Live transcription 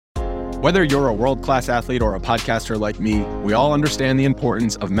Whether you're a world-class athlete or a podcaster like me, we all understand the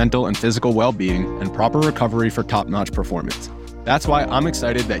importance of mental and physical well-being and proper recovery for top-notch performance. That's why I'm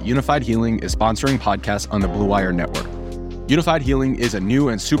excited that Unified Healing is sponsoring podcasts on the Blue Wire Network. Unified Healing is a new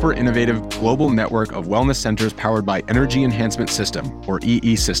and super innovative global network of wellness centers powered by Energy Enhancement System, or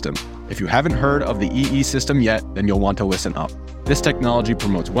EE System. If you haven't heard of the EE System yet, then you'll want to listen up. This technology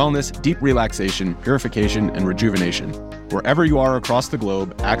promotes wellness, deep relaxation, purification, and rejuvenation. Wherever you are across the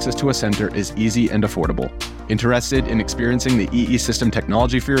globe, access to a center is easy and affordable. Interested in experiencing the EE System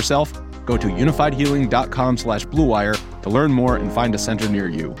technology for yourself? Go to unifiedhealing.com/bluewire to learn more and find a center near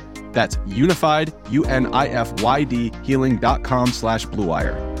you. That's unified, UNIFYD,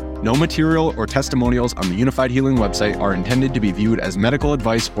 healing.com/bluewire. No material or testimonials on the Unified Healing website are intended to be viewed as medical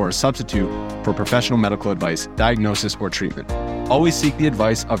advice or a substitute for professional medical advice, diagnosis, or treatment. Always seek the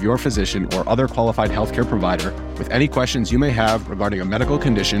advice of your physician or other qualified healthcare provider with any questions you may have regarding a medical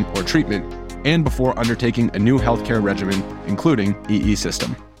condition or treatment and before undertaking a new healthcare regimen, including EE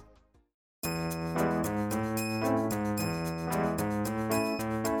System.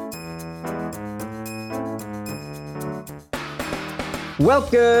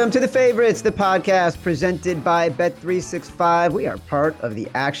 Welcome to The Favorites, the podcast presented by Bet365. We are part of the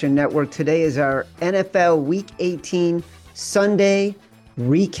Action Network. Today is our NFL Week 18 Sunday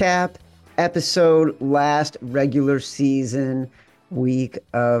recap episode, last regular season week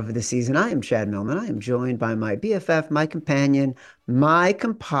of the season. I am Chad Millman. I am joined by my BFF, my companion, my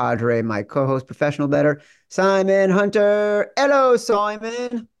compadre, my co-host, professional bettor, Simon Hunter. Hello,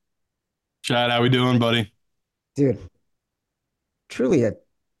 Simon. Chad, how we doing, buddy? Dude. Truly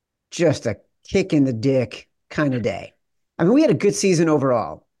just a kick in the dick kind of day. I mean, we had a good season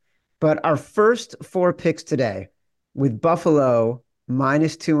overall, but our first four picks today, with Buffalo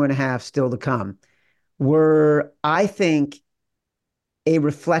 -2.5 still to come, were, I think, a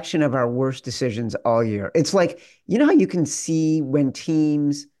reflection of our worst decisions all year. It's like, you know how you can see when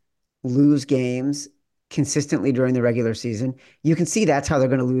teams lose games consistently during the regular season? You can see that's how they're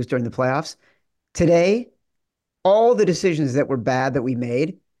going to lose during the playoffs. Today, all the decisions that were bad that we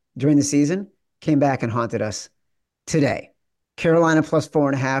made during the season came back and haunted us today. Carolina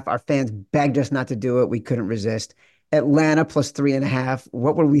 +4.5. Our fans begged us not to do it. We couldn't resist. Atlanta +3.5.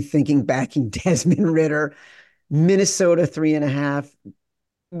 What were we thinking backing Desmond Ridder? Minnesota 3.5.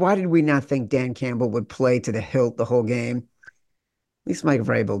 Why did we not think Dan Campbell would play to the hilt the whole game? At least Mike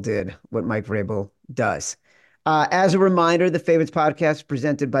Vrabel did what Mike Vrabel does. As a reminder, the Favorites podcast is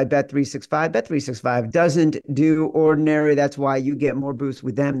presented by Bet365. Bet365 doesn't do ordinary. That's why you get more boosts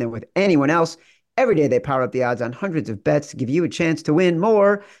with them than with anyone else. Every day they power up the odds on hundreds of bets to give you a chance to win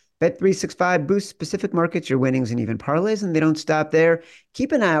more. Bet365 boosts specific markets, your winnings, and even parlays, and they don't stop there.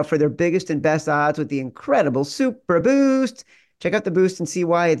 Keep an eye out for their biggest and best odds with the incredible Super Boost. Check out the boost and see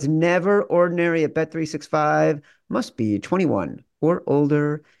why it's never ordinary at Bet365. Must be 21 or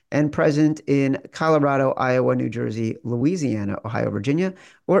older and present in Colorado, Iowa, New Jersey, Louisiana, Ohio, Virginia,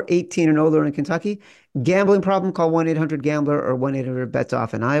 or 18 and older in Kentucky. Gambling problem? Call 1-800-GAMBLER or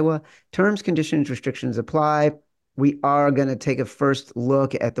 1-800-BETS-OFF in Iowa. Terms, conditions, restrictions apply. We are going to take a first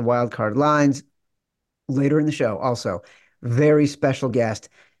look at the wild card lines later in the show. Also, very special guest,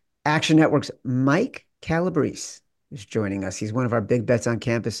 Action Network's Mike Calabrese is joining us. He's one of our Big Bets on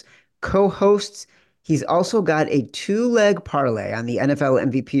Campus co-hosts. He's also got a two-leg parlay on the NFL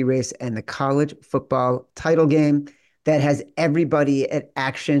MVP race and the college football title game that has everybody at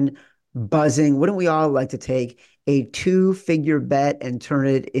Action buzzing. Wouldn't we all like to take a two-figure bet and turn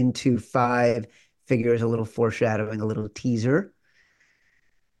it into 5 figures? A little foreshadowing, a little teaser.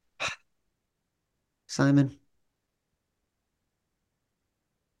 Simon,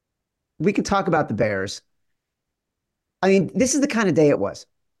 we can talk about the Bears. I mean, this is the kind of day it was.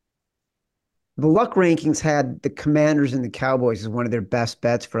 The luck rankings had the Commanders and the Cowboys as one of their best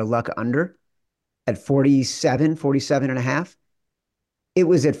bets for a luck under at 47.5. It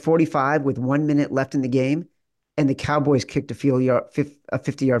was at 45 with 1 minute left in the game, and the Cowboys kicked a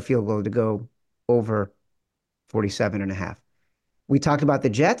 50-yard field goal to go over 47.5. We talked about the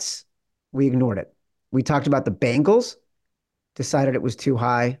Jets. We ignored it. We talked about the Bengals. Decided it was too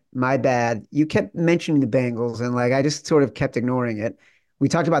high. My bad. You kept mentioning the Bengals, and I just sort of kept ignoring it. We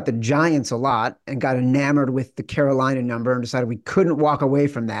talked about the Giants a lot and got enamored with the Carolina number and decided we couldn't walk away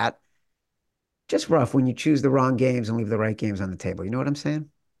from that. Just rough when you choose the wrong games and leave the right games on the table. You know what I'm saying?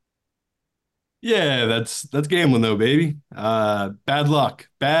 Yeah, that's gambling though, baby. Bad luck.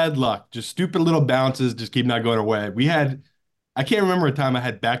 Just stupid little bounces, just keep not going away. I can't remember a time I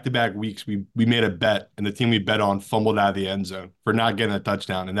had back-to-back weeks. We made a bet, and the team we bet on fumbled out of the end zone for not getting a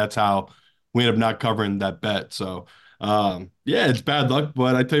touchdown, and that's how we ended up not covering that bet. So Yeah, it's bad luck,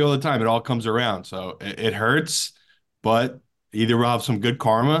 but I tell you all the time, it all comes around. So it hurts, but either we'll have some good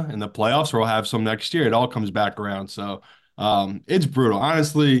karma in the playoffs or we'll have some next year. It all comes back around. So it's brutal.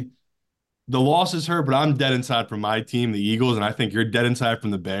 Honestly, the losses hurt, but I'm dead inside from my team, the Eagles, and I think you're dead inside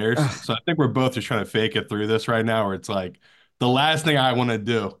from the Bears. Ugh, So I think we're both just trying to fake it through this right now, where it's like the last thing I want to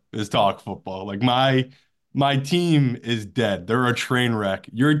do is talk football. Like my team is dead. They're a train wreck.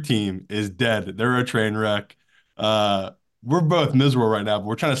 Your team is dead. They're a train wreck. Uh, we're both miserable right now, but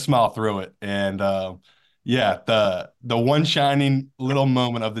we're trying to smile through it. And yeah, the one shining little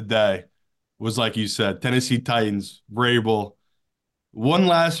moment of the day was like you said, Tennessee Titans, Vrabel. One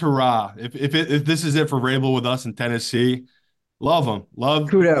last hurrah. If this is it for Vrabel with us in Tennessee, love him. Love it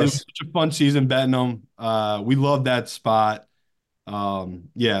was kudos. such a fun season betting him. We love that spot.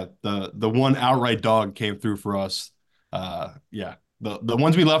 Yeah, the one outright dog came through for us. Yeah, the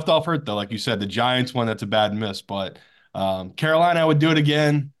ones we left off hurt though, like you said, the Giants one that's a bad miss, but Carolina, I would do it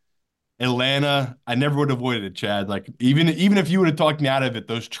again. Atlanta, I never would have avoided it, Chad. Like even if you would have talked me out of it,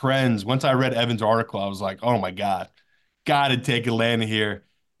 those trends. Once I read Evan's article, I was like, oh my God, gotta take Atlanta here.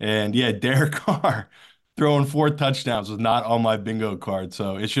 And yeah, Derek Carr throwing 4 touchdowns was not on my bingo card.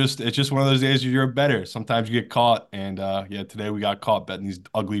 So it's just one of those days where you're better. Sometimes you get caught, and yeah, today we got caught betting these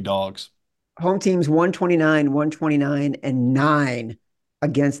ugly dogs. Home teams 129, 129, and 9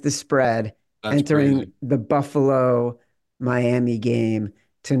 against the spread That's entering crazy. the Buffalo Miami game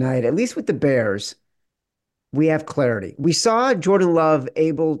tonight. At least with the Bears, we have clarity. We saw Jordan Love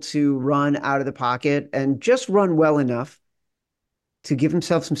able to run out of the pocket and just run well enough to give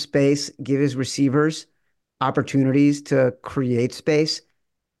himself some space, give his receivers opportunities to create space.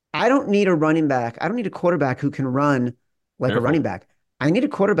 I don't need a running back. I don't need a quarterback who can run like a running Careful. back. I need a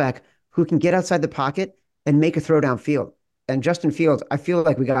quarterback who can get outside the pocket and make a throw downfield. And Justin Fields, I feel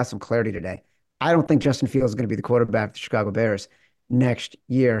like we got some clarity today. I don't think Justin Fields is going to be the quarterback of the Chicago Bears next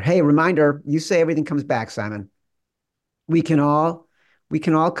year. Hey, reminder, you say everything comes back, Simon. We can all we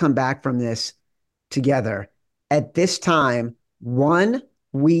can all come back from this together at this time 1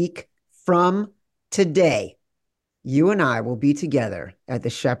 week from today. You and I will be together at the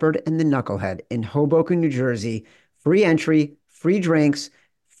Shepherd and the Knucklehead in Hoboken, New Jersey. Free entry, free drinks,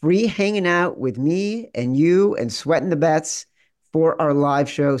 free hanging out with me and you and sweating the bets for our live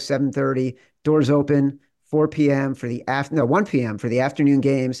show, 7:30. Doors open, 4 p.m. for the after no, 1 p.m. for the afternoon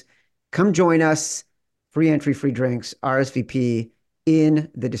games. Come join us. Free entry, free drinks, RSVP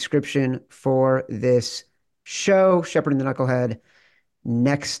in the description for this show, Shepherd and the Knucklehead,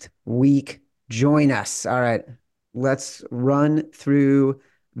 next week. Join us. All right. Let's run through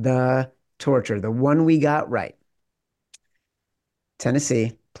the torture. The one we got right.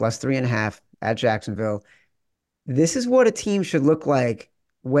 Tennessee plus 3.5 at Jacksonville. This is what a team should look like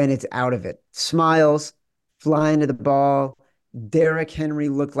when it's out of it. Smiles, flying to the ball. Derrick Henry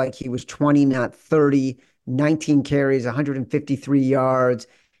looked like he was 20, not 30, 19 carries, 153 yards.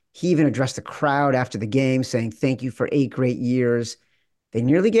 He even addressed the crowd after the game saying, thank you for 8 great years. They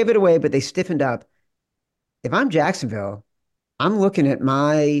nearly gave it away, but they stiffened up. If I'm Jacksonville, I'm looking at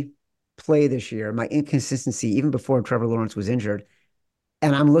my play this year, my inconsistency, even before Trevor Lawrence was injured.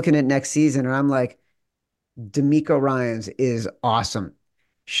 And I'm looking at next season and I'm like, D'Amico Ryans is awesome.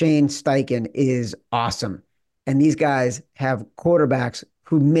 Shane Steichen is awesome. And these guys have quarterbacks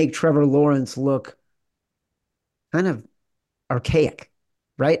who make Trevor Lawrence look kind of archaic,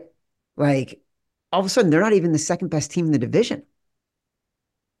 right? Like all of a sudden, they're not even the second best team in the division.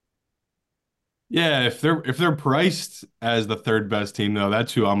 Yeah, if they're priced as the third best team, though,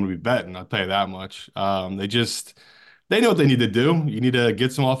 that's who I'm gonna be betting. I'll tell you that much. They know what they need to do. You need to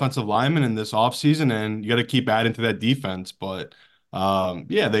get some offensive linemen in this offseason, and you got to keep adding to that defense. But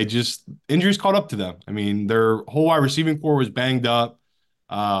yeah, they just injuries caught up to them. I mean, their whole wide receiving core was banged up.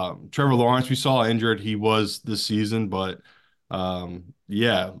 Trevor Lawrence, we saw injured. He was this season, but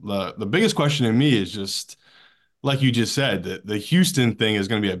yeah, the biggest question to me is just like you just said, the Houston thing is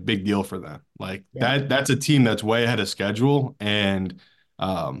going to be a big deal for them. Like Yeah. that's a team that's way ahead of schedule. And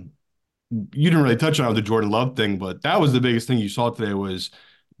um, you didn't really touch on the Jordan Love thing, but that was the biggest thing you saw today was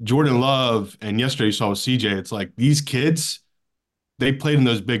Jordan Love. And yesterday you saw with CJ, it's like these kids, they played in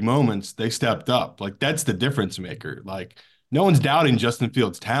those big moments. They stepped up. Like that's the difference maker. Like no one's doubting Justin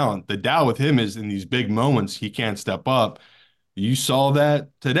Fields' talent. The doubt with him is in these big moments, he can't step up. You saw that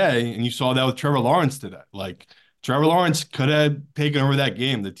today, and you saw that with Trevor Lawrence today. Like Trevor Lawrence could have taken over that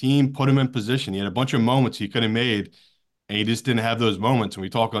game. The team put him in position. He had a bunch of moments he could have made, and he just didn't have those moments. And we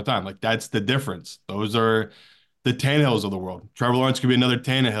talk all the time. Like that's the difference. Those are the Tannehills of the world. Trevor Lawrence could be another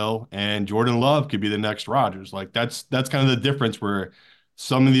Tannehill, and Jordan Love could be the next Rodgers. Like that's kind of the difference where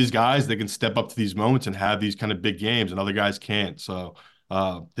some of these guys, they can step up to these moments and have these kind of big games, and other guys can't. So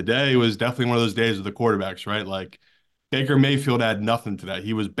today was definitely one of those days of the quarterbacks, right? Like Baker Mayfield had nothing today.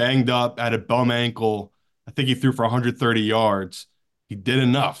 He was banged up, had a bum ankle. I think he threw for 130 yards. He did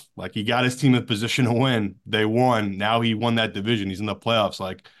enough. Like he got his team in position to win. They won. Now he won that division. He's in the playoffs.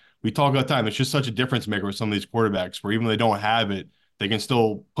 Like we talk all the time. It's just such a difference maker with some of these quarterbacks where even though they don't have it, they can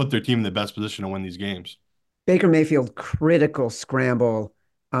still put their team in the best position to win these games. Baker Mayfield critical scramble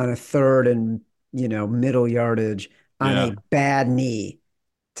on a third and middle yardage on a Yeah. bad knee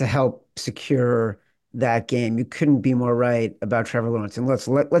to help secure that game. You couldn't be more right about Trevor Lawrence. And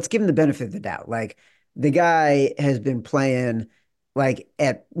let's give him the benefit of the doubt. Like the guy has been playing like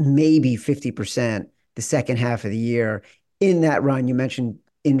at maybe 50% the second half of the year. In that run, you mentioned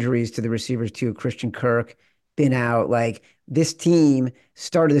injuries to the receivers too. Christian Kirk been out. Like this team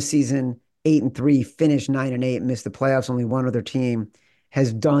started the season 8-3, finished 9-8, missed the playoffs. Only one other team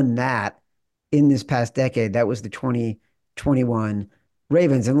has done that in this past decade. That was the 2021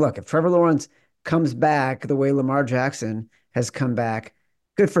 Ravens. And look, if Trevor Lawrence comes back the way Lamar Jackson has come back,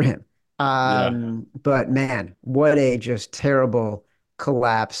 good for him. Yeah. But man, what a just terrible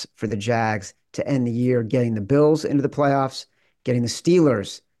collapse for the Jags to end the year, getting the Bills into the playoffs, getting the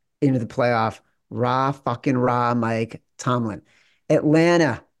Steelers into the playoff. Rah fucking rah, Mike Tomlin.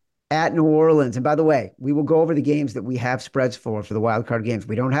 Atlanta at New Orleans. And by the way, we will go over the games that we have spreads for the wild card games.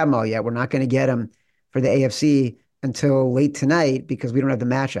 We don't have them all yet. We're not going to get them for the AFC until late tonight because we don't have the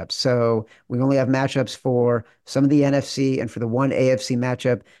matchups. So we only have matchups for some of the NFC and for the one AFC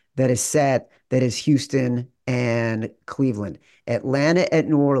matchup that is set, that is Houston and Cleveland. Atlanta at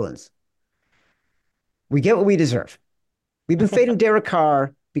New Orleans. We get what we deserve. We've been fading Derek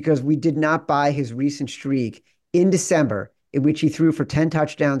Carr because we did not buy his recent streak in December, in which he threw for 10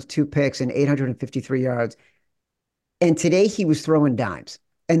 touchdowns, 2 picks, and 853 yards. And today he was throwing dimes.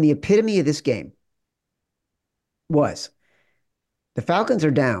 And the epitome of this game was the Falcons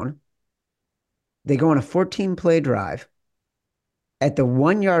are down. They go on a 14-play drive at the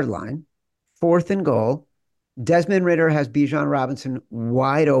 1 yard line, 4th and goal. Desmond Ridder has Bijan Robinson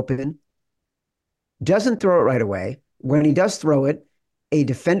wide open, doesn't throw it right away. When he does throw it, a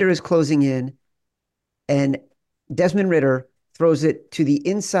defender is closing in, and Desmond Ridder throws it to the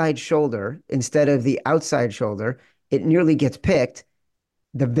inside shoulder instead of the outside shoulder. It nearly gets picked.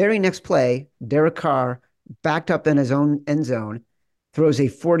 The very next play, Derek Carr, backed up in his own end zone, throws a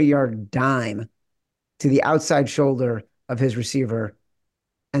 40-yard dime to the outside shoulder of his receiver,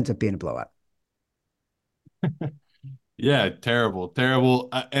 ends up being a blowout. Yeah, terrible, terrible.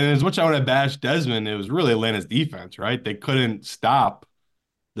 And as much as I want to bash Desmond, it was really Atlanta's defense, right? They couldn't stop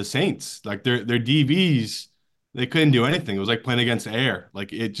the Saints. Like their DBs, they couldn't do anything. It was like playing against air.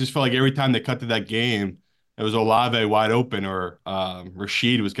 Like it just felt like every time they cut to that game, it was Olave wide open or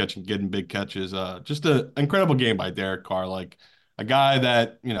Rashid was getting big catches. Just an incredible game by Derek Carr. Like a guy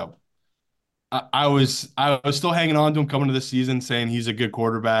that, I was still hanging on to him coming to the season, saying he's a good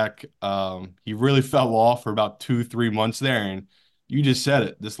quarterback. He really fell off for about 2-3 months there, and you just said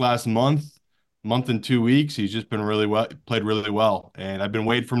it. This last month and 2 weeks, he's just been really well, played really well. And I've been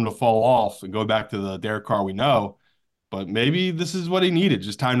waiting for him to fall off and go back to the Derek Carr we know. But maybe this is what he needed.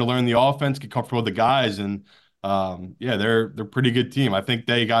 Just time to learn the offense, get comfortable with the guys, and yeah, they're a pretty good team. I think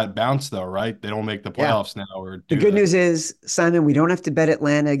they got bounced though, right? They don't make the Yeah. playoffs now, or The do good they? news is, Simon, we don't have to bet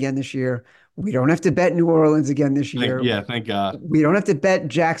Atlanta again this year. We don't have to bet New Orleans again this year. Thank God. We don't have to bet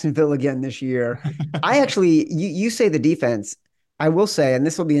Jacksonville again this year. I actually, you say the defense. I will say, and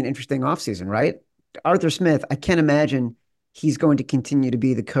this will be an interesting offseason, right? Arthur Smith, I can't imagine he's going to continue to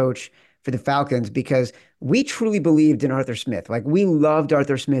be the coach for the Falcons because we truly believed in Arthur Smith. Like we loved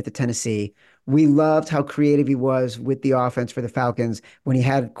Arthur Smith at Tennessee. We loved how creative he was with the offense for the Falcons when he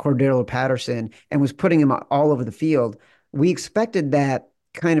had Cordero Patterson and was putting him all over the field. We expected that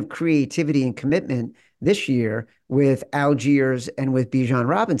kind of creativity and commitment this year with Algiers and with Bijan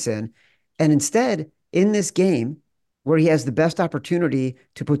Robinson. And instead, in this game, where he has the best opportunity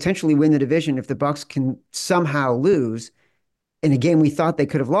to potentially win the division if the Bucs can somehow lose in a game we thought they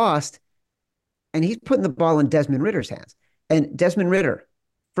could have lost, and he's putting the ball in Desmond Ridder's hands. And Desmond Ridder,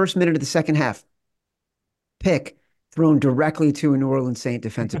 first minute of the second half, pick thrown directly to a New Orleans Saint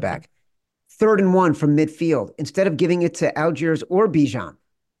defensive back. 3rd and 1 from midfield. Instead of giving it to Algiers or Bijan,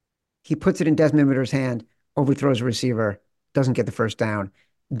 he puts it in Desmond Ridder's hand, overthrows a receiver, doesn't get the first down.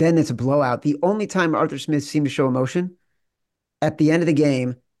 Then it's a blowout. The only time Arthur Smith seemed to show emotion, at the end of the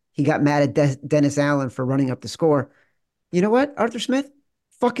game, he got mad at Dennis Allen for running up the score. You know what, Arthur Smith?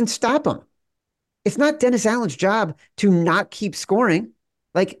 Fucking stop him. It's not Dennis Allen's job to not keep scoring.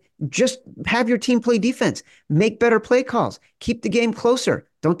 Like, Just have your team play defense, make better play calls, keep the game closer.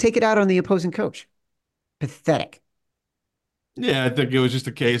 Don't take it out on the opposing coach. Pathetic. Yeah, I think it was just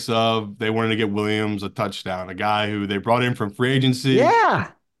a case of they wanted to get Williams a touchdown, a guy who they brought in from free agency,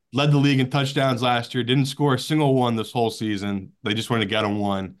 Yeah. led the league in touchdowns last year, didn't score a single one this whole season. They just wanted to get him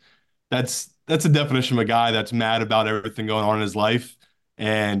one. That's a definition of a guy that's mad about everything going on in his life,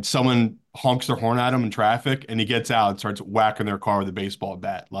 and someone honks their horn at him in traffic, and he gets out and starts whacking their car with a baseball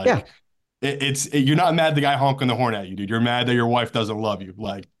bat. Yeah. Like you're not mad the guy honking the horn at you, dude. You're mad that your wife doesn't love you.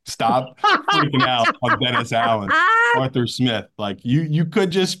 Like, stop freaking out on Dennis Allen, Arthur Smith. Like, you could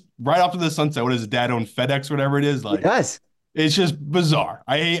just right off to the sunset. What is his dad own FedEx, whatever it is? He Like, does. it's just bizarre.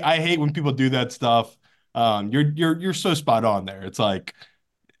 I hate when people do that stuff. You're so spot on there. It's like,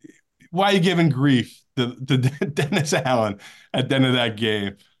 why are you giving grief to Dennis Allen at the end of that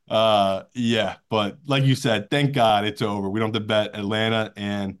game? Yeah, but like you said, thank God it's over. We don't have to bet Atlanta,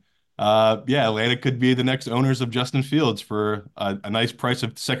 and yeah, Atlanta could be the next owners of Justin Fields for a nice price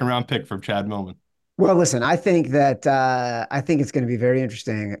of second round pick from Chad Moman. Well, listen, I think it's going to be very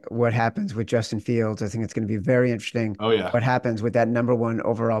interesting what happens with Justin Fields. I think it's going to be very interesting Oh yeah. what happens with that number one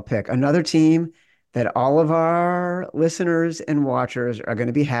overall pick. Another team that all of our listeners and watchers are going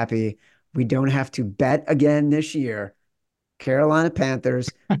to be happy. We don't have to bet again this year. Carolina Panthers.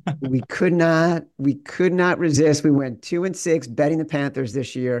 We could not resist. We went 2-6 betting the Panthers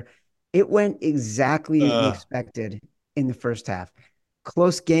this year. It went exactly as we Uh, expected in the first half.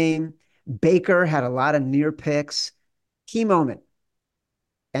 Close game. Baker had a lot of near picks. Key moment.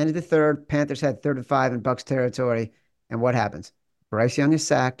 End of the third. Panthers had third and 5 in Bucks territory. And what happens? Bryce Young is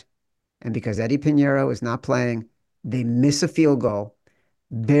sacked. And because Eddie Pinheiro is not playing, they miss a field goal.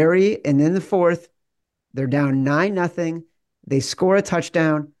 And then the fourth, they're down 9-0. They score a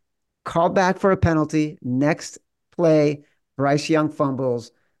touchdown, call back for a penalty. Next play, Bryce Young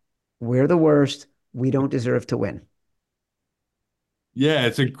fumbles. We're the worst. We don't deserve to win. yeah,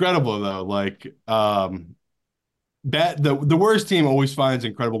 it's incredible though. Like, that the worst team always finds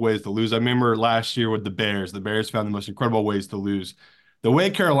incredible ways to lose. I remember last year with the Bears. The Bears found the most incredible ways to lose. The way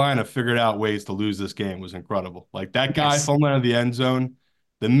Carolina figured out ways to lose this game was incredible. Like that guy Yes. fumbling out of the end zone,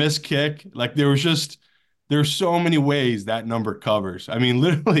 the missed kick. Like there's so many ways that number covers. I mean,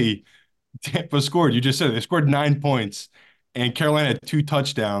 literally, Tampa scored. You just said it. They scored 9 points, and Carolina had two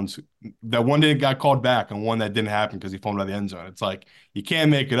touchdowns. That one didn't got called back, and one that didn't happen because he fumbled out of the end zone. It's like you can't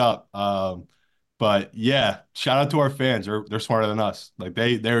make it up. But yeah, shout out to our fans. They're smarter than us. Like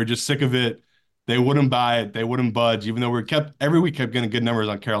they were just sick of it. They wouldn't buy it. They wouldn't budge, even though we kept every week kept getting good numbers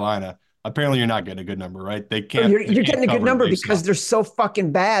on Carolina. Apparently, you're not getting a good number, right? They Oh, can't. They you're can't getting a good cover. number They because suck. they're so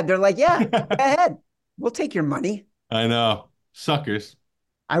fucking bad. They're like, yeah, go ahead. We'll take your money. I know, suckers.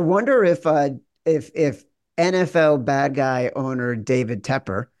 I wonder if NFL bad guy owner David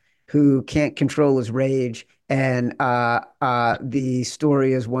Tepper, who can't control his rage, and the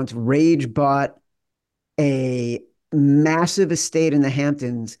story is once Rage bought a massive estate in the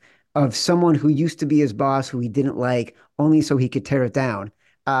Hamptons of someone who used to be his boss, who he didn't like, only so he could tear it down.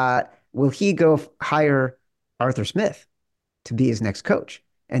 Uh, will he go hire Arthur Smith to be his next coach,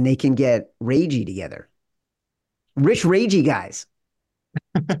 and they can get Ragey together? Rich Ragey guys,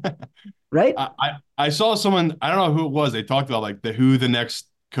 right? I saw someone, I don't know who it was. They talked about like who the next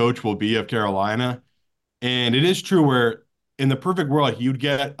coach will be of Carolina. And it is true where in the perfect world, you'd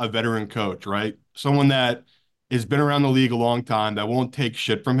get a veteran coach, right? Someone that has been around the league a long time that won't take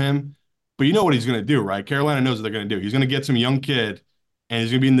shit from him. But you know what he's going to do, right? Carolina knows what they're going to do. He's going to get some young kid and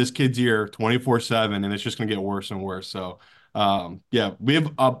he's going to be in this kid's ear 24/7, and it's just going to get worse and worse. So, yeah, we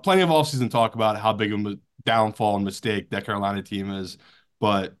have plenty of offseason talk about how big of a downfall and mistake that Carolina team is.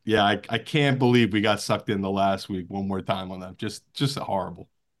 But yeah, I can't believe we got sucked in the last week one more time on them. Just horrible.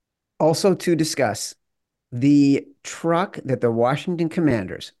 Also to discuss the truck that the Washington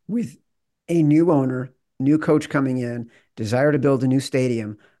Commanders, with a new owner, new coach coming in, desire to build a new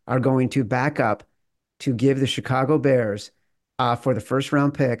stadium, are going to back up to give the Chicago Bears for the first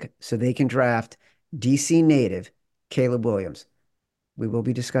round pick so they can draft DC native Caleb Williams. We will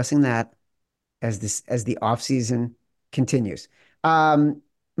be discussing that as the offseason continues.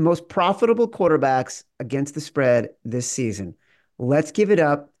 Most profitable quarterbacks against the spread this season. Let's give it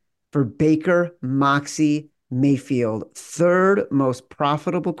up for Baker Moxie Mayfield, third most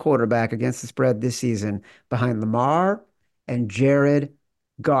profitable quarterback against the spread this season, behind Lamar and Jared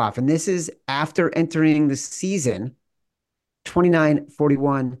Goff. And this is after entering the season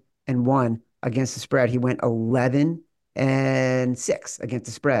 29-41-1 against the spread. He went 11-6 against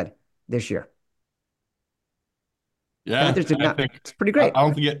the spread this year. Yeah, Panthers did and I not. think It's pretty great. I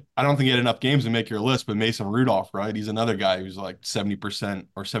don't think he had enough games to make your list, but Mason Rudolph, right? He's another guy who's like 70%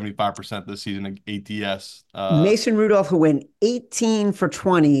 or 75% this season in ATS. Mason Rudolph, who went 18 for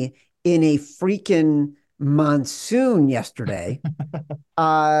 20 in a freaking monsoon yesterday.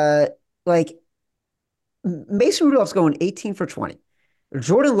 Uh, like Mason Rudolph's going 18 for 20.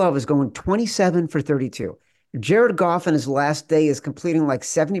 Jordan Love is going 27 for 32. Jared Goff in his last day is completing like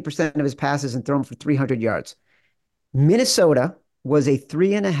 70% of his passes and throwing for 300 yards. Minnesota was a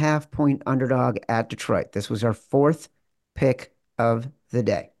 3.5 point underdog at Detroit. This was our fourth pick of the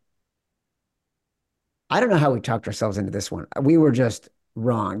day. I don't know how we talked ourselves into this one. We were just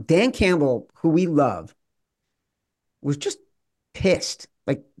wrong. Dan Campbell, who we love, was just pissed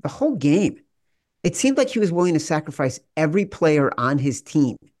like the whole game. It seemed like he was willing to sacrifice every player on his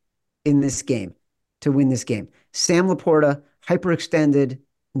team in this game to win this game. Sam Laporta, hyperextended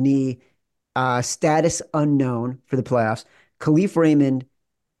knee, status unknown for the playoffs. Khalif Raymond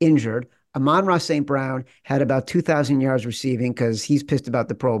injured. Amon-Ra St. Brown had about 2,000 yards receiving because he's pissed about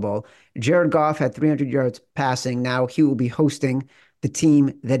the Pro Bowl. Jared Goff had 300 yards passing. Now he will be hosting the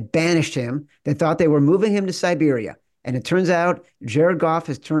team that banished him, that thought they were moving him to Siberia. And it turns out Jared Goff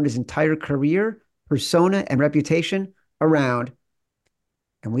has turned his entire career, persona, and reputation around.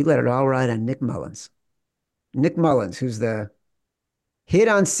 And we let it all ride on Nick Mullins. Nick Mullins, who's the hit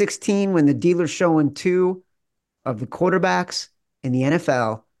on 16 when the dealer's showing two of the quarterbacks in the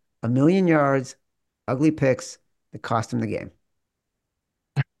NFL, a million yards, ugly picks that cost him the game.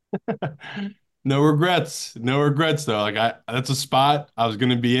 No regrets. No regrets though. Like that's a spot I was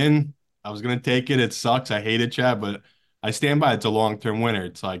gonna be in. I was gonna take it. It sucks. I hate it, Chad, but I stand by it's a long-term winner.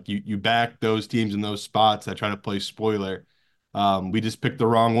 It's like you back those teams in those spots that try to play spoiler. We just picked the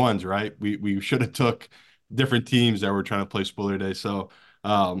wrong ones, right? We should have took different teams that were trying to play spoiler day. So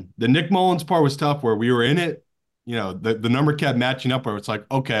the Nick Mullins part was tough where we were in it. You know, the number kept matching up where it's like,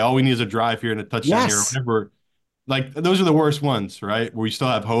 okay, all we need is a drive here and a touchdown here or Yes. whatever. Like those are the worst ones, right? Where we still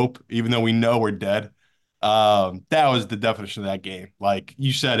have hope, even though we know we're dead. That was the definition of that game. Like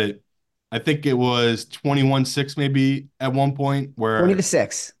you said it, I think it was 21-6 maybe at one point 20 to where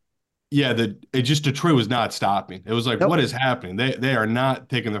 6. yeah, it just Detroit was not stopping. It was like, what Nope. is happening? They are not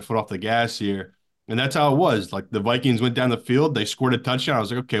taking their foot off the gas here. And that's how it was. Like the Vikings went down the field, they scored a touchdown. I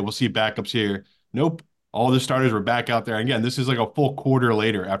was like, okay, we'll see backups here. Nope. All the starters were back out there. And again, this is like a full quarter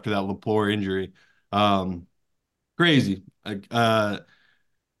later after that LaFleur injury. Um, Crazy. Like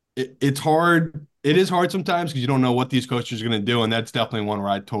it's hard. It is hard sometimes because you don't know what these coaches are going to do, and that's definitely one where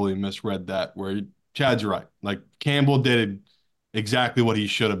I totally misread that. Where Chad's right. Like Campbell did exactly what he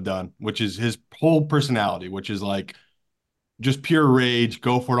should have done, which is his whole personality, which is like just pure rage.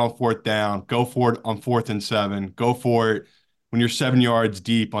 Go for it on fourth down. Go for it on 4th and 7. Go for it when you're 7 yards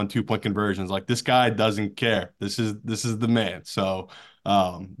deep on 2-point conversions. Like this guy doesn't care. This is the man. So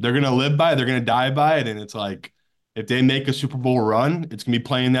they're gonna live by it. They're gonna die by it. And it's like if they make a Super Bowl run, it's gonna be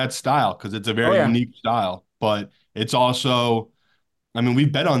playing that style because it's a Oh, very yeah. unique style. But it's also, I mean, we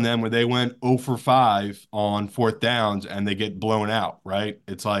bet on them where they went 0 for 5 on fourth downs and they get blown out, right?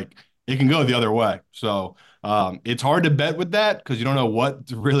 It's like it can go the other way. So it's hard to bet with that because you don't know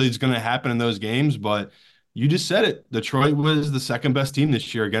what really is going to happen in those games. But you just said it. Detroit was the second best team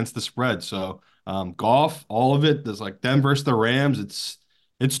this year against the spread. So golf, all of it. There's like them versus the Rams.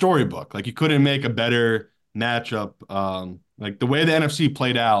 It's storybook. Like you couldn't make a better matchup. Like the way the NFC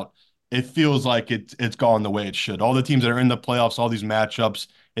played out, it feels like it's gone the way it should. All the teams that are in the playoffs, all these matchups,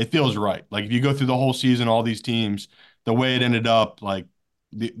 it feels right. Like if you go through the whole season, all these teams, the way it ended up, like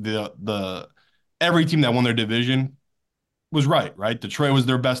the every team that won their division was right, right? Detroit was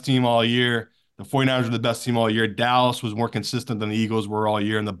their best team all year. The 49ers were the best team all year. Dallas was more consistent than the Eagles were all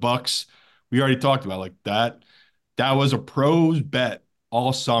year. And the Bucks, we already talked about like that. That was a pros bet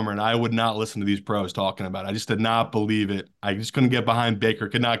all summer, and I would not listen to these pros talking about it. I just did not believe it. I just couldn't get behind Baker,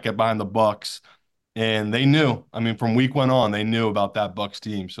 could not get behind the Bucks. And they knew. I mean, from week 1 on, they knew about that Bucks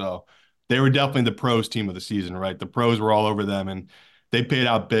team. So they were definitely the pros team of the season, right? The pros were all over them, and they paid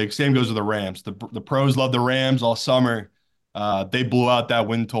out big. Same goes with the Rams. The pros love the Rams all summer. They blew out that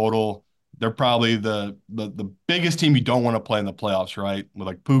win total. They're probably the biggest team you don't want to play in the playoffs, right? With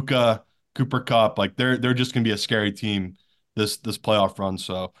like Puka, Cooper Cup, like they're just gonna be a scary team this playoff run.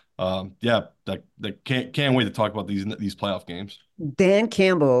 So yeah, that can't wait to talk about these playoff games. Dan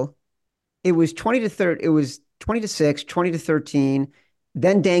Campbell, it was 20 to 30, it was 20 to 6, 20 to 13.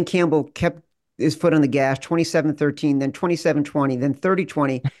 Then Dan Campbell kept his foot on the gas, 27-13, then 27-20, then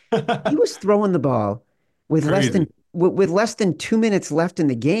 30-20. He was throwing the ball with less than Crazy. with less than 2 minutes left in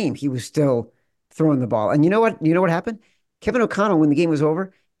the game. He was still throwing the ball. And you know what? You know what happened? Kevin O'Connell, when the game was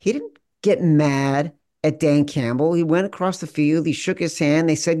over, he didn't get mad at Dan Campbell. He went across the field. He shook his hand.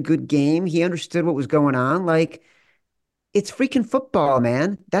 They said good game. He understood what was going on. Like, it's freaking football,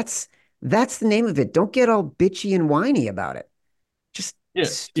 man. That's the name of it. Don't get all bitchy and whiny about it. Just Yeah, yeah.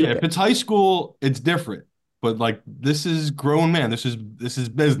 If stupid. it's high school, it's different. But like this is grown man. This is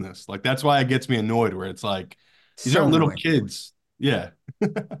business. Like that's why it gets me annoyed where it's like these So aren't little annoying. kids. Yeah.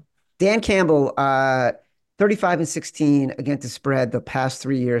 Dan Campbell, 35 and 16 against the spread the past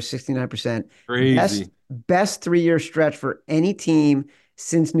 3 years, 69%. Crazy. Best 3 year stretch for any team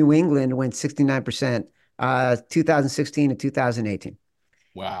since New England went 69%, 2016 to 2018.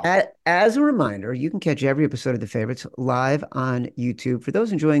 Wow. As a reminder, you can catch every episode of The Favorites live on YouTube. For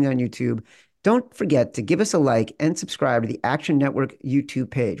those enjoying on YouTube, don't forget to give us a like and subscribe to the Action Network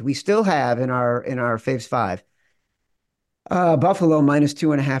YouTube page. We still have in our Faves Five, Buffalo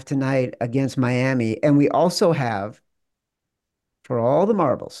 -2.5 tonight against Miami, and we also have for all the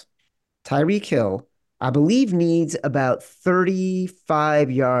marbles, Tyreek Hill, I believe needs about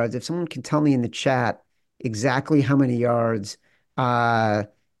 35 yards. If someone can tell me in the chat exactly how many yards uh,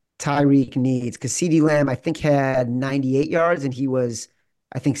 Tyreek needs, because CeeDee Lamb, I think, had 98 yards and he was,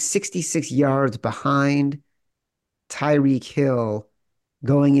 I think, 66 yards behind Tyreek Hill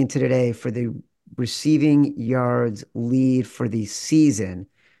going into today for the receiving yards lead for the season.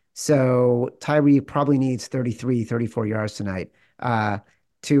 So Tyreek probably needs 33, 34 yards tonight. Uh,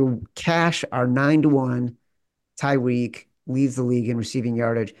 to cash our 9-1, Tyreek leads the league in receiving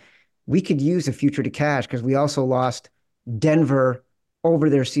yardage. We could use a future to cash because we also lost Denver over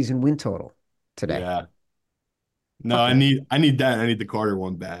their season win total today. Yeah. No, Fuck I that. need I need that. I need the Carter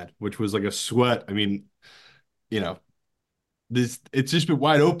one bad, which was like a sweat. I mean, you know, this it's just been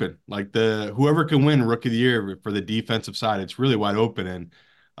wide open. Like the whoever can win rookie of the year for the defensive side, it's really wide open. And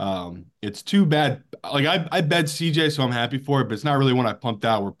it's too bad. Like I bet CJ, so I'm happy for it, but it's not really one I pumped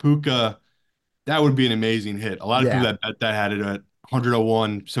out where Puka, that would be an amazing hit. A lot of people Yeah. that bet that had it at 100 to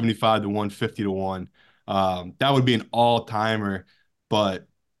 1, 75 to 1, 50 to 1. That would be an all-timer, but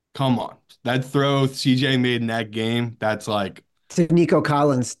come on. That throw CJ made in that game, that's like, To Nico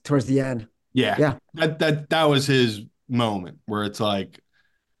Collins towards the end. yeah, Yeah. that was his moment where it's like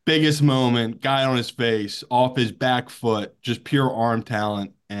biggest moment, guy on his face, off his back foot, just pure arm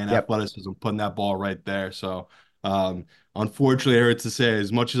talent and Yep. athleticism, putting that ball right there. So, unfortunately, I heard to say,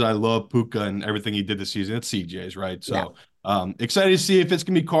 as much as I love Puka and everything he did this season, it's CJ's, right? Yeah. So, excited to see if it's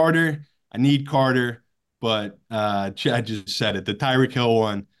gonna be Carter. I need Carter, but Chad just said it. The Tyreek Hill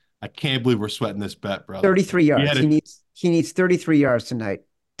one, I can't believe we're sweating this bet, brother. 33 He yards. had He needs 33 yards tonight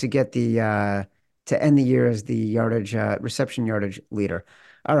to get the to end the year as the yardage reception yardage leader.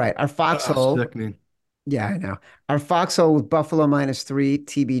 All right, our foxhole. sickening. Yeah, I know. Our foxhole with Buffalo -3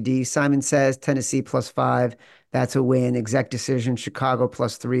 TBD. Simon says Tennessee +5. That's a win. Exec decision. Chicago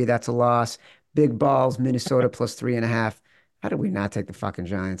 +3. That's a loss. Big balls. Minnesota +3.5. How did we not take the fucking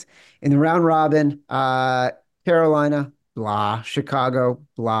Giants in the round robin? Carolina, blah. Chicago,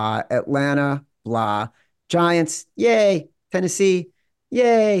 blah. Atlanta, blah. Giants, yay. Tennessee,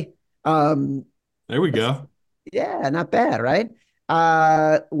 yay. Um, There we go. yeah, not bad, right?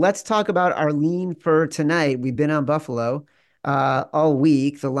 Let's talk about our lean for tonight. We've been on Buffalo all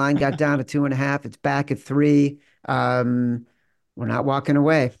week. The line got down to 2.5. It's back at 3. We're not walking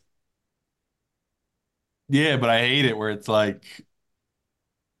away. Yeah, but I hate it where it's like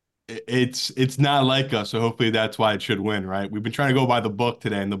it's not like us, so hopefully that's why it should win, right? We've been trying to go by the book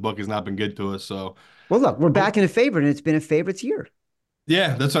today, and the book has not been good to us. So, Well, look, we're oh, back in a favorite, and it's been a favorites year.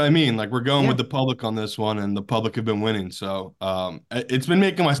 yeah, that's what I mean. Like we're going Yeah. with the public on this one, and the public have been winning. So, it's been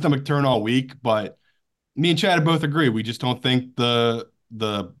making my stomach turn all week. But me and Chad both agree. We just don't think the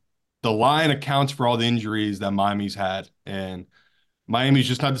line accounts for all the injuries that Miami's had, and Miami's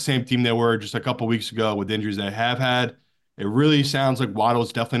just not the same team they were just a couple weeks ago with injuries they have had. It really sounds like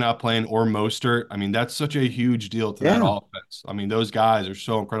Waddle's definitely not playing or Mostert. I mean, that's such a huge deal to that Yeah. offense. I mean, those guys are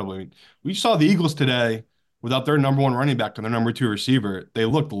so incredible. I mean, we saw the Eagles today without their number one running back and their number two receiver. They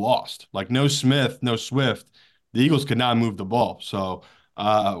looked lost. Like no Smith, no Swift. The Eagles could not move the ball. So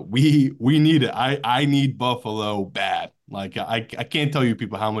we need it. I need Buffalo bad. Like I can't tell you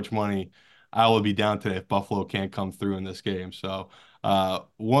people how much money I will be down today if Buffalo can't come through in this game. So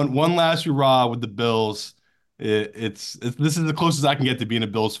one last hurrah with the Bills. It's this is the closest I can get to being a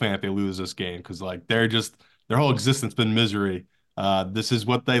Bills fan if they lose this game because like they're just their whole existence been misery. This is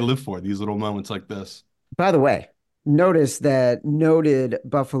what they live for. These little moments like this. By the way, notice that noted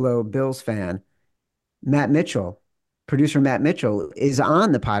Buffalo Bills fan Matt Mitchell, producer Matt Mitchell, is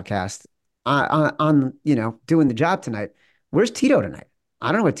on the podcast doing the job tonight. Where's Tito tonight?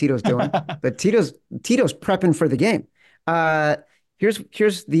 I don't know what Tito's doing, but Tito's prepping for the game. Uh,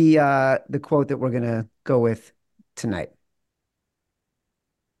 Here's the quote that we're gonna go with tonight.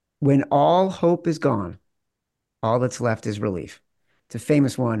 When all hope is gone, all that's left is relief. It's a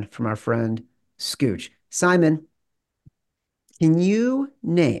famous one from our friend Scooch. Simon, can you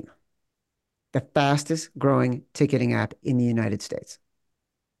name the fastest growing ticketing app in the United States?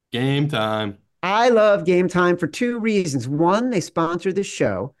 Game time. I love Game Time for two reasons. One, they sponsor this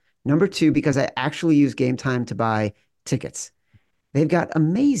show. Number two, because I actually use Game Time to buy tickets. They've got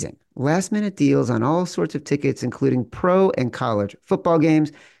amazing last minute deals on all sorts of tickets, including pro and college football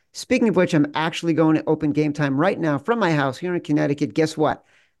games. Speaking of which, I'm actually going to open Game Time right now from my house here in Connecticut. Guess what?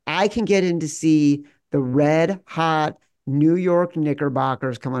 I can get in to see the red hot New York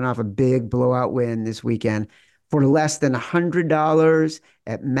Knickerbockers coming off a big blowout win this weekend for less than $100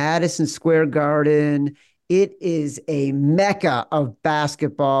 at Madison Square Garden. It is a mecca of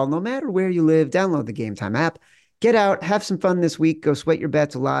basketball. No matter where you live, download the Game Time app. Get out, have some fun this week. Go sweat your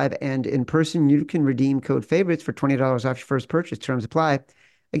bets live and in person. You can redeem code favorites for $20 off your first purchase. Terms apply.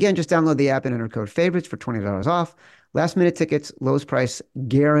 Again, just download the app and enter code favorites for $20 off. Last minute tickets, lowest price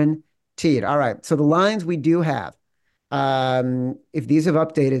guaranteed. All right. So the lines we do have, if these have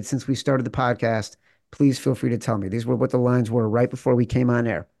updated since we started the podcast, please feel free to tell me. These were what the lines were right before we came on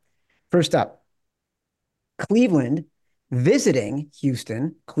air. First up, Cleveland visiting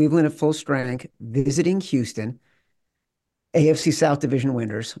Houston. Cleveland at full strength, visiting Houston. AFC South Division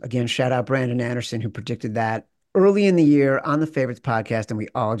winners. Again, shout out Brandon Anderson, who predicted that early in the year on the Favorites podcast, and we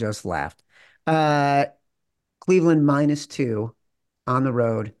all just laughed. Cleveland -2 on the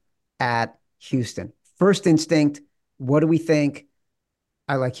road at Houston. First instinct, what do we think?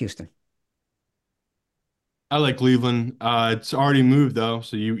 I like Houston. I like Cleveland. It's already moved though,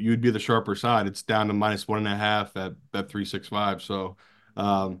 so you'd be the sharper side. It's down to -1.5 at Bet365. So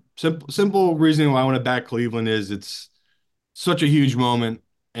simple reason why I want to back Cleveland is it's such a huge moment,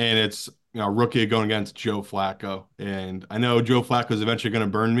 and it's rookie going against Joe Flacco. And I know Joe Flacco is eventually going to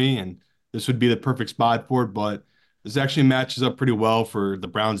burn me, and this would be the perfect spot for it. But this actually matches up pretty well for the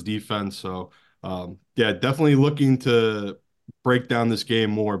Browns defense. So yeah, definitely looking to break down this game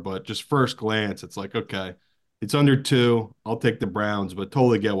more. But just first glance, it's like, okay, it's under 2. I'll take the Browns, but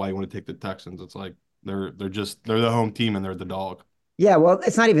totally get why you want to take the Texans. It's like they're the home team and they're the dog. Yeah, well,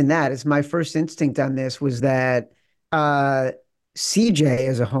 it's not even that. It's my first instinct on this was that uh, CJ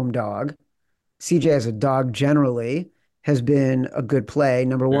is a home dog. CJ as a dog generally has been a good play.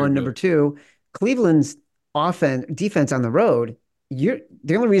 Number Very one, number good. two, Cleveland's defense on the road. You're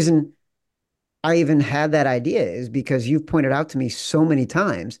the only reason I even had that idea is because you've pointed out to me so many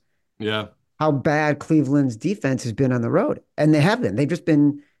times Yeah. how bad Cleveland's defense has been on the road. And they have been. They've just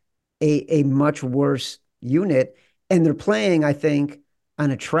been a much worse unit. And they're playing, I think, on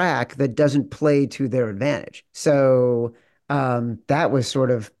a track that doesn't play to their advantage. So that was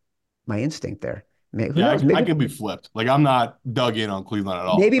sort of my instinct there. Who Yeah, knows? I could be flipped. Like I'm not dug in on Cleveland at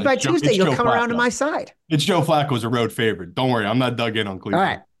all. Maybe Like by Tuesday it's you'll Joe come around to Flacco. my side. It's Joe Flacco's a road favorite. Don't worry, I'm not dug in on All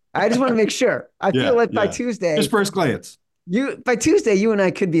right. Cleveland. I just want to make sure. I feel Yeah, like by yeah. Just Tuesday, first glance. you and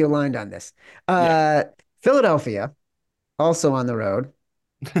I could be aligned on this. Yeah. Philadelphia, also on the road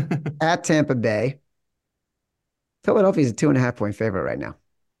at Tampa Bay. Philadelphia's a 2.5 point favorite right now.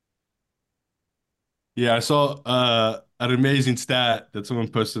 Yeah, I saw an amazing stat that someone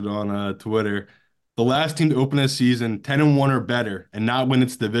posted on Twitter. The last team to open a season 10-1 or better and not win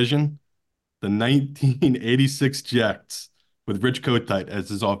its division, the 1986 Jets with Rich Kotite as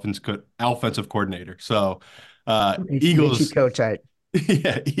his offensive coordinator. So Richie Eagles, Kotite.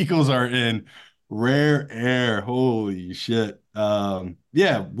 yeah, Eagles are in rare air. Holy shit.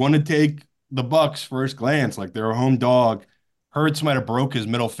 Yeah, want to take the Bucks first glance, like they're a home dog. Hurts might have broke his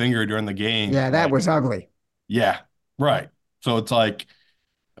middle finger during the game. Yeah, that Like, was ugly. yeah, right. So it's like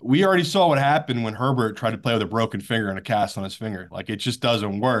we already saw what happened when Herbert tried to play with a broken finger and a cast on his finger. Like it just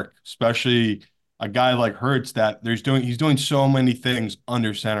doesn't work, especially a guy like Hurts that he's doing so many things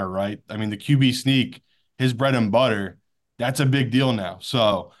under center, right? I mean, the QB sneak, his bread and butter, that's a big deal now.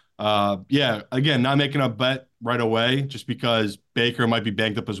 So yeah, again, not making a bet right away just because Baker might be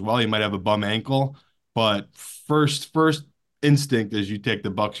banged up as well. He might have a bum ankle. But first instinct is you take the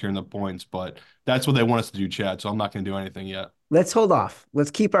Bucks here in the points, but that's what they want us to do, Chad. So I'm not going to do anything yet. Let's hold off. Let's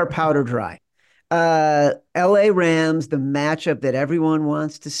keep our powder dry. LA Rams, the matchup that everyone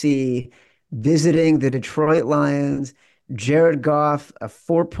wants to see, visiting the Detroit Lions. Jared Goff, a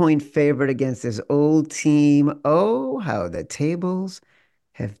 4 point favorite against his old team. Oh, how the tables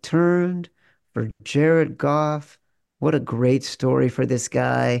have turned for Jared Goff. What a great story for this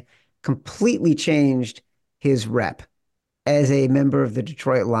guy. Completely changed his rep. as a member of the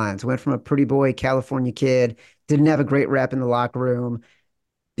Detroit Lions. Went from a pretty boy California kid, didn't have a great rep in the locker room,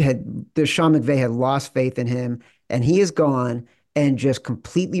 Sean McVay had lost faith in him, and he is gone and just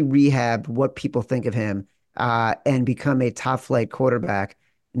completely rehabbed what people think of him, and become a top flight quarterback.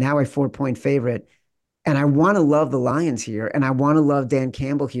 Now a 4-point favorite. And I want to love the Lions here, and I want to love Dan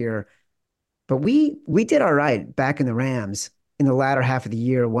Campbell here. But we did all right back in the Rams in the latter half of the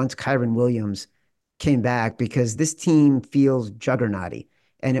year once Kyren Williams came back, because this team feels juggernauty.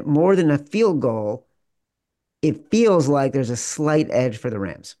 And it more than a field goal, it feels like there's a slight edge for the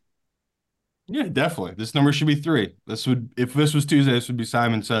Rams. Yeah, definitely. This number should be three. This would, if this was Tuesday, this would be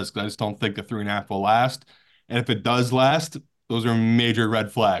Simon Says, because I just don't think the 3.5 will last. And if it does last, those are major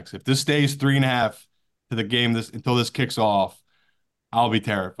red flags. If this stays 3.5 to the game this until this kicks off, I'll be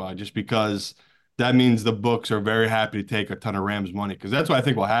terrified, just because that means the books are very happy to take a ton of Rams money, because that's what I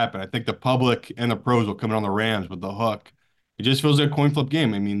think will happen. I think the public and the pros will come in on the Rams with the hook. It just feels like a coin flip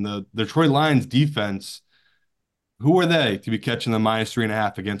game. I mean, the Detroit Lions defense, who are they to be catching the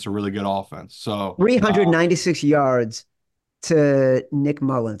 -3.5 against a really good offense? So, 396 yards to Nick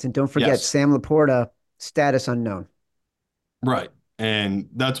Mullins. And don't forget yes, Sam Laporta, status unknown. right. And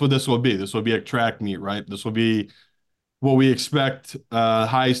that's what this will be. This will be a track meet, right? This will be what we expect,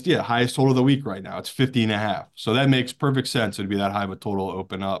 highest total of the week right now. It's 50.5. So that makes perfect sense. It'd be that high of a total to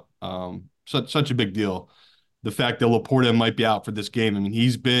open up. Such a big deal. The fact that Laporta might be out for this game. I mean,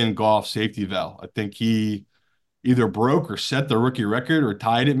 he's been Goff's safety valve. I think he either broke or set the rookie record or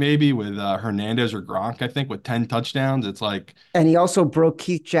tied it maybe with Hernandez or Gronk, I think, with 10 touchdowns. It's like And he also broke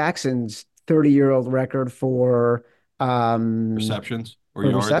Keith Jackson's 30-year-old record receptions or for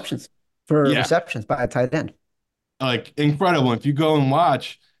yards. receptions for Yeah, receptions by a tight end. like incredible. If you go and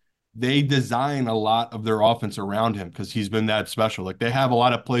watch, they design a lot of their offense around him because he's been that special. Like they have a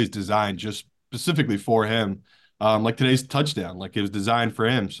lot of plays designed just specifically for him. Like today's touchdown, like it was designed for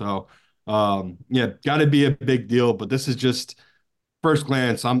him. So yeah, got to be a big deal. But this is just first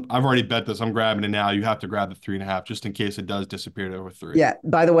glance. I've already bet this. I'm grabbing it now. You have to grab the 3.5 just in case it does disappear to over three. Yeah.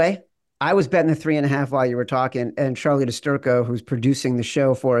 By the way, I was betting the 3.5 while you were talking, and Charlie DeSturco, who's producing the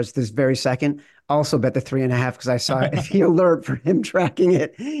show for us this very second, also bet the 3.5 because I saw the alert for him tracking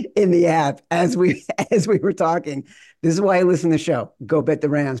it in the app as we were talking. This is why I listen to the show. Go bet the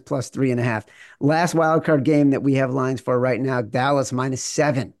Rams plus 3.5. Last wild card game that we have lines for right now: Dallas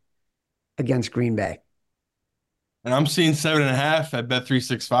 -7 against Green Bay. And I'm seeing 7.5 at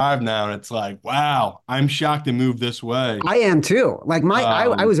Bet365 now, and it's like, wow, I'm shocked to move this way. I am too. Like I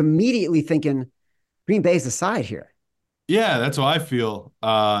Um, was immediately thinking Green Bay's the side here. Yeah, that's how I feel.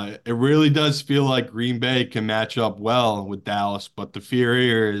 It really does feel like Green Bay can match up well with Dallas, but the fear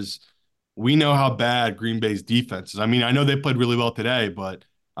here is we know how bad Green Bay's defense is. I mean, I know they played really well today, but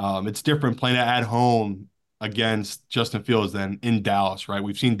it's different playing at home against Justin Fields than in Dallas, right?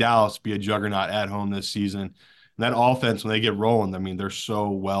 We've seen Dallas be a juggernaut at home this season. And that offense, when they get rolling, I mean, they're so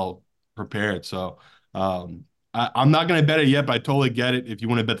well prepared. So I'm not going to bet it yet, but I totally get it. If you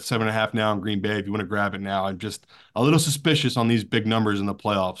want to bet the 7.5 now in Green Bay, if you want to grab it now, I'm just a little suspicious on these big numbers in the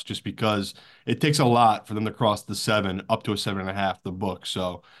playoffs, just because it takes a lot for them to cross the 7 up to a 7.5, the book.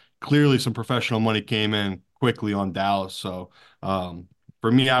 So clearly some professional money came in quickly on Dallas. So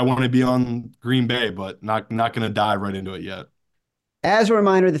for me, I want to be on Green Bay, but not going to dive right into it yet. As a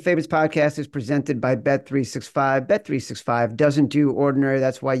reminder, the Favorites podcast is presented by Bet365. Bet365 doesn't do ordinary.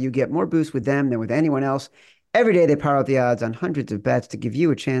 That's why you get more boosts with them than with anyone else. Every day, they power up the odds on hundreds of bets to give you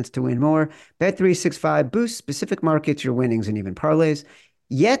a chance to win more. Bet365 boosts specific markets, your winnings, and even parlays.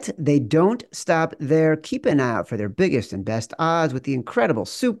 Yet they don't stop there. Keep an eye out for their biggest and best odds with the incredible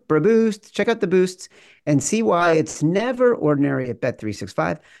Super Boost. Check out the boosts and see why it's never ordinary at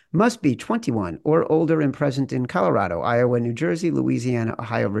Bet365. Must be 21 or older and present in Colorado, Iowa, New Jersey, Louisiana,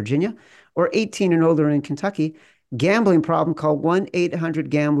 Ohio, Virginia, or 18 and older in Kentucky. Gambling problem, call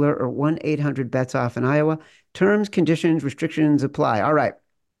 1-800-GAMBLER or 1-800-BETS-OFF in Iowa. Terms, conditions, restrictions apply. All right,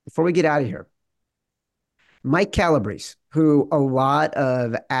 before we get out of here, Mike Calabrese, who a lot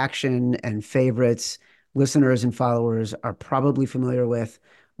of action and favorites, listeners and followers are probably familiar with,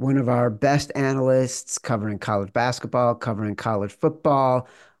 one of our best analysts covering college basketball, covering college football.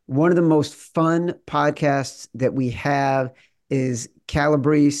 One of the most fun podcasts that we have is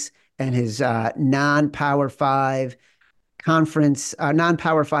Calabrese and his non-Power Five conference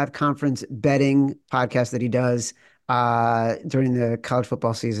betting podcast that he does during the college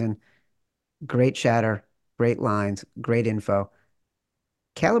football season. Great chatter, great lines, great info.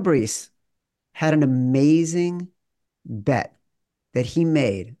 Calabrese had an amazing bet that he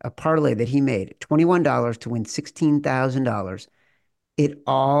made, a parlay that he made, $21 to win $16,000. It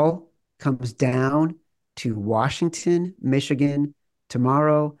all comes down to Washington, Michigan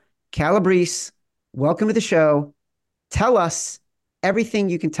tomorrow. Calabrese, welcome to the show. Tell us everything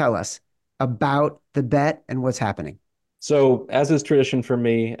you can tell us about the bet and what's happening. So, as is tradition for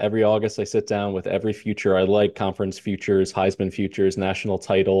me, every August I sit down with every future I like, conference futures, Heisman futures, national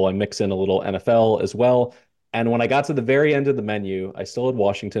title. I mix in a little NFL as well. And when I got to the very end of the menu, I still had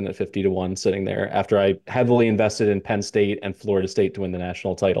Washington at 50 to 1 sitting there after I heavily invested in Penn State and Florida State to win the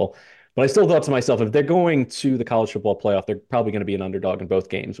national title. But I still thought to myself, if they're going to the college football playoff, they're probably going to be an underdog in both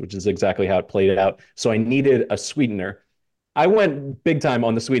games, which is exactly how it played out. So I needed a sweetener. I went big time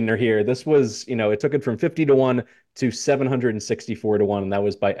on the sweetener here. This was, it took it from 50 to 1 to 764 to 1. And that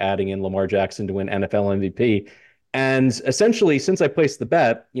was by adding in Lamar Jackson to win NFL MVP. And essentially, since I placed the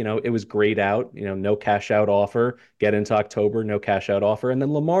bet, it was grayed out, no cash out offer, get into October, no cash out offer. And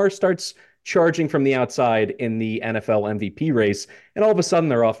then Lamar starts charging from the outside in the NFL MVP race. And all of a sudden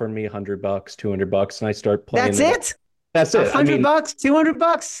they're offering me $100, $200. And I start playing. That's it. That's it. $100,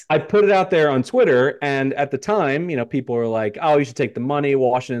 $200. I put it out there on Twitter, and at the time, people were like, "Oh, you should take the money.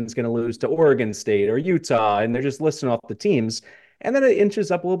 Washington's going to lose to Oregon State or Utah," and they're just listing off the teams. And then it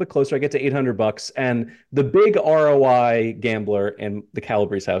inches up a little bit closer. I get to $800, and the big ROI gambler in the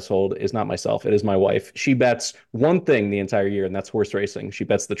Calabrese household is not myself. It is my wife. She bets one thing the entire year, and that's horse racing. She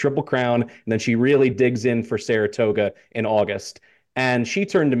bets the Triple Crown, and then she really digs in for Saratoga in August. And she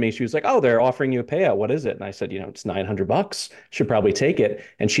turned to me. She was like, "Oh, they're offering you a payout. What is it?" And I said, "It's $900. Should probably take it."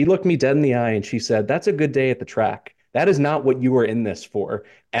 And she looked me dead in the eye and she said, "That's a good day at the track. That is not what you are in this for."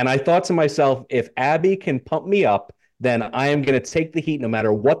 And I thought to myself, if Abby can pump me up, then I am going to take the heat no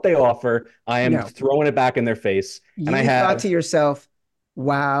matter what they offer. I am throwing it back in their face. And I thought to yourself,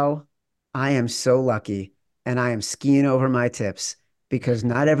 wow, I am so lucky. And I am skiing over my tips because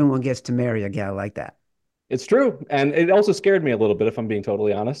not everyone gets to marry a gal like that. It's true. And it also scared me a little bit, if I'm being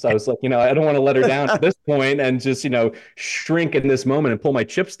totally honest. I was like, I don't want to let her down at this point and just, shrink in this moment and pull my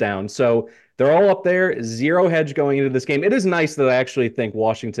chips down. So they're all up there, zero hedge going into this game. It is nice that I actually think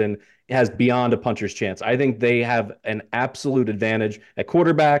Washington has beyond a puncher's chance. I think they have an absolute advantage at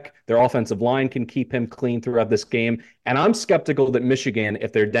quarterback. Their offensive line can keep him clean throughout this game. And I'm skeptical that Michigan,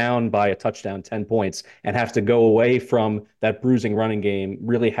 if they're down by a touchdown, 10 points, and have to go away from that bruising running game,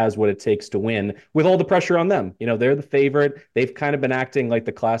 really has what it takes to win with all the pressure on them. They're the favorite. They've kind of been acting like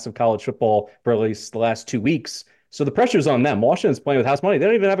the class of college football for at least the last 2 weeks. So the pressure's on them. Washington's playing with house money. They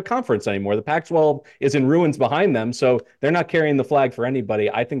don't even have a conference anymore. The Pac-12 is in ruins behind them, so they're not carrying the flag for anybody.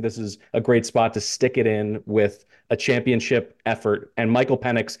 I think this is a great spot to stick it in with a championship effort, and Michael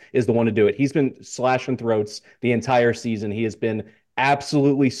Penix is the one to do it. He's been slashing throats the entire season. He has been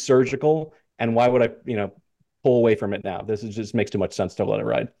absolutely surgical, and why would I, pull away from it now? This just makes too much sense to let it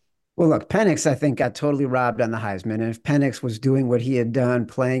ride. Well, look, Penix, I think, got totally robbed on the Heisman. And if Penix was doing what he had done,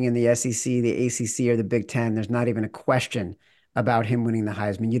 playing in the SEC, the ACC, or the Big Ten, there's not even a question about him winning the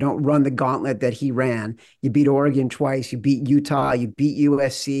Heisman. You don't run the gauntlet that he ran. You beat Oregon twice. You beat Utah. You beat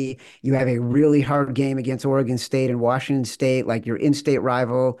USC. You have a really hard game against Oregon State and Washington State, like your in-state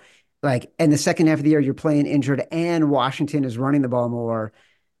rival. Like, in the second half of the year, you're playing injured and Washington is running the ball more.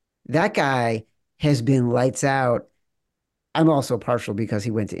 That guy has been lights out. I'm also partial because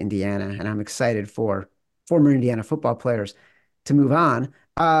he went to Indiana, and I'm excited for former Indiana football players to move on.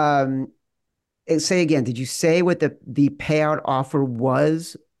 Say again, did you say what the payout offer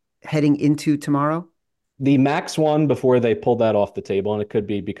was heading into tomorrow? The max one before they pulled that off the table, and it could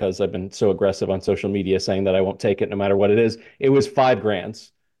be because I've been so aggressive on social media saying that I won't take it no matter what it is. It was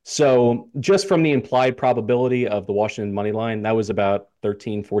 $5,000. So just from the implied probability of the Washington money line, that was about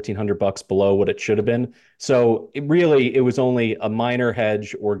 $1,400 below what it should have been. So it was only a minor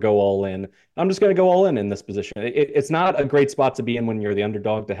hedge or go all in. I'm just going to go all in this position. It's not a great spot to be in when you're the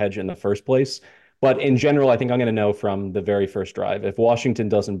underdog to hedge in the first place. But in general, I think I'm going to know from the very first drive. If Washington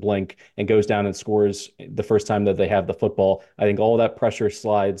doesn't blink and goes down and scores the first time that they have the football, I think all that pressure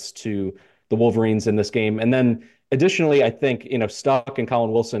slides to the Wolverines in this game. And then additionally, I think, Stuck and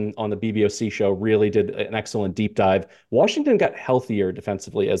Colin Wilson on the BBOC show really did an excellent deep dive. Washington got healthier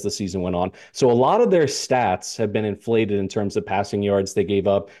defensively as the season went on. So a lot of their stats have been inflated in terms of passing yards they gave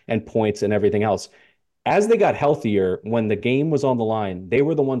up and points and everything else. As they got healthier, when the game was on the line, they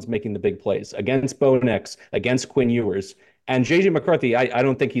were the ones making the big plays against Bo Nix, against Quinn Ewers. And J.J. McCarthy, I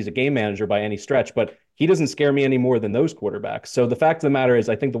don't think he's a game manager by any stretch, but he doesn't scare me any more than those quarterbacks. So the fact of the matter is,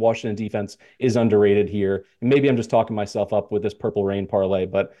 I think the Washington defense is underrated here. And maybe I'm just talking myself up with this Purple Rain parlay,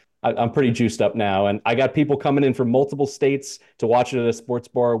 but I'm pretty juiced up now. And I got people coming in from multiple states to watch it at a sports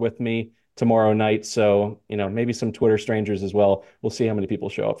bar with me tomorrow night. So, maybe some Twitter strangers as well. We'll see how many people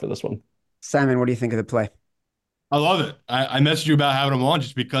show up for this one. Simon, what do you think of the play? I love it. I messaged you about having them on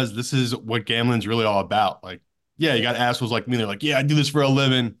just because this is what gambling's really all about. Like, yeah, you got assholes like me. They're like, yeah, I do this for a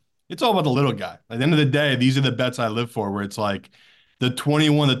living. It's all about the little guy. At the end of the day, these are the bets I live for, where it's like the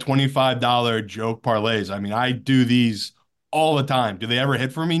 21 to $25 joke parlays. I mean, I do these all the time. Do they ever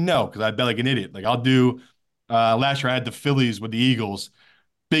hit for me? No, because I bet like an idiot. Like I'll do last year I had the Phillies with the Eagles.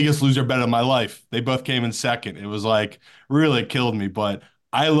 Biggest loser bet of my life. They both came in second. It was like really killed me, but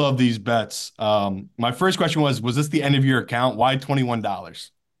I love these bets. My first question was this the end of your account? Why $21?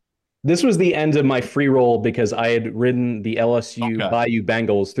 This was the end of my free roll because I had ridden the LSU Okay. Bayou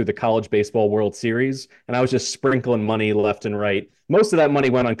Bengals through the College Baseball World Series, and I was just sprinkling money left and right. Most of that money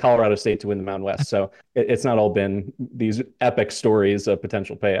went on Colorado State to win the Mountain West, so it's not all been these epic stories of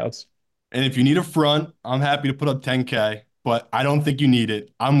potential payouts. And if you need a front, I'm happy to put up 10K, but I don't think you need it.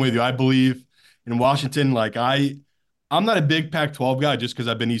 I'm with you. I believe in Washington. I'm not a big Pac-12 guy just because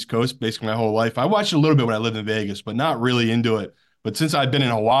I've been East Coast basically my whole life. I watched a little bit when I lived in Vegas, but not really into it. But since I've been in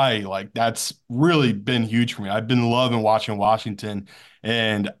Hawaii, like that's really been huge for me. I've been loving watching Washington,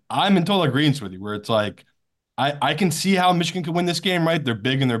 and I'm in total agreement with you. Where it's like, I can see how Michigan could win this game, right? They're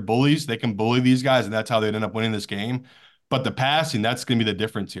big and they're bullies. They can bully these guys, and that's how they'd end up winning this game. But the passing, that's going to be the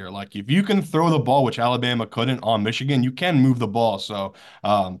difference here. Like if you can throw the ball, which Alabama couldn't on Michigan, you can move the ball. So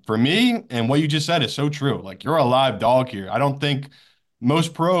for me, and what you just said is so true. Like you're a live dog here. I don't think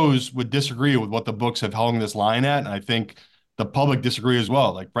most pros would disagree with what the books have hung this line at, and I think the public disagree as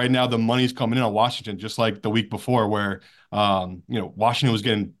well. Like right now, the money's coming in on Washington, just like the week before, where Washington was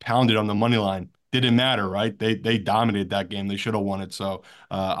getting pounded on the money line. Didn't matter, right? They dominated that game. They should have won it. So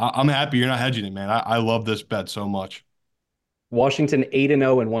I'm happy you're not hedging it, man. I love this bet so much. Washington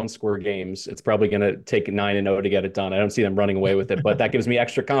 8-0 in one score games. It's probably going to take 9-0 to get it done. I don't see them running away with it, but that gives me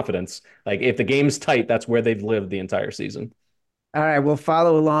extra confidence. Like if the game's tight, that's where they've lived the entire season. All right, we'll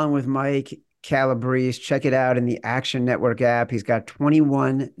follow along with Mike Calabrese. Check it out in the Action Network app. He's got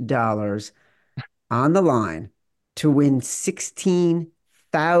 $21 on the line to win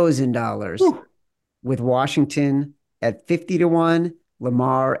 $16,000 with Washington at 50 to 1,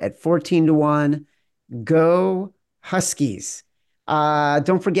 Lamar at 14 to 1. Go Huskies.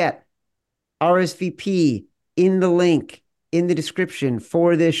 Don't forget, RSVP in the link in the description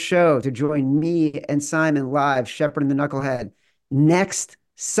for this show to join me and Simon live, Shepherd and the Knucklehead. Next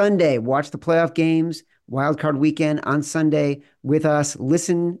Sunday, watch the playoff games, wildcard weekend on Sunday with us.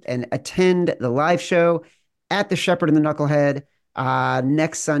 Listen and attend the live show at the Shepherd and the Knucklehead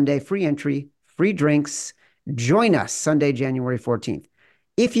next Sunday. Free entry, free drinks. Join us Sunday, January 14th.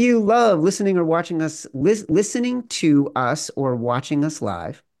 If you love listening or watching us, listening to us or watching us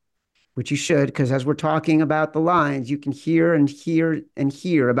live, which you should, because as we're talking about the lines, you can hear and hear and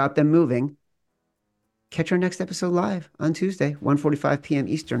hear about them moving. Catch our next episode live on Tuesday, 1:45 p.m.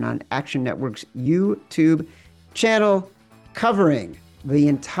 Eastern on Action Network's YouTube channel, covering the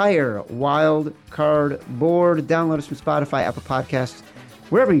entire wild card board. Download us from Spotify, Apple Podcasts,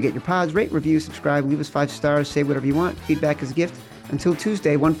 wherever you get your pods. Rate, review, subscribe, leave us 5 stars, say whatever you want. Feedback is a gift. Until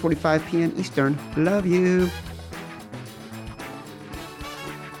Tuesday, 1:45 p.m. Eastern. Love you.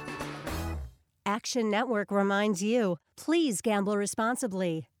 Action Network reminds you, please gamble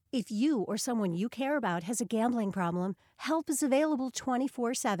responsibly. If you or someone you care about has a gambling problem, help is available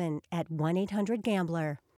 24/7 at 1-800-GAMBLER.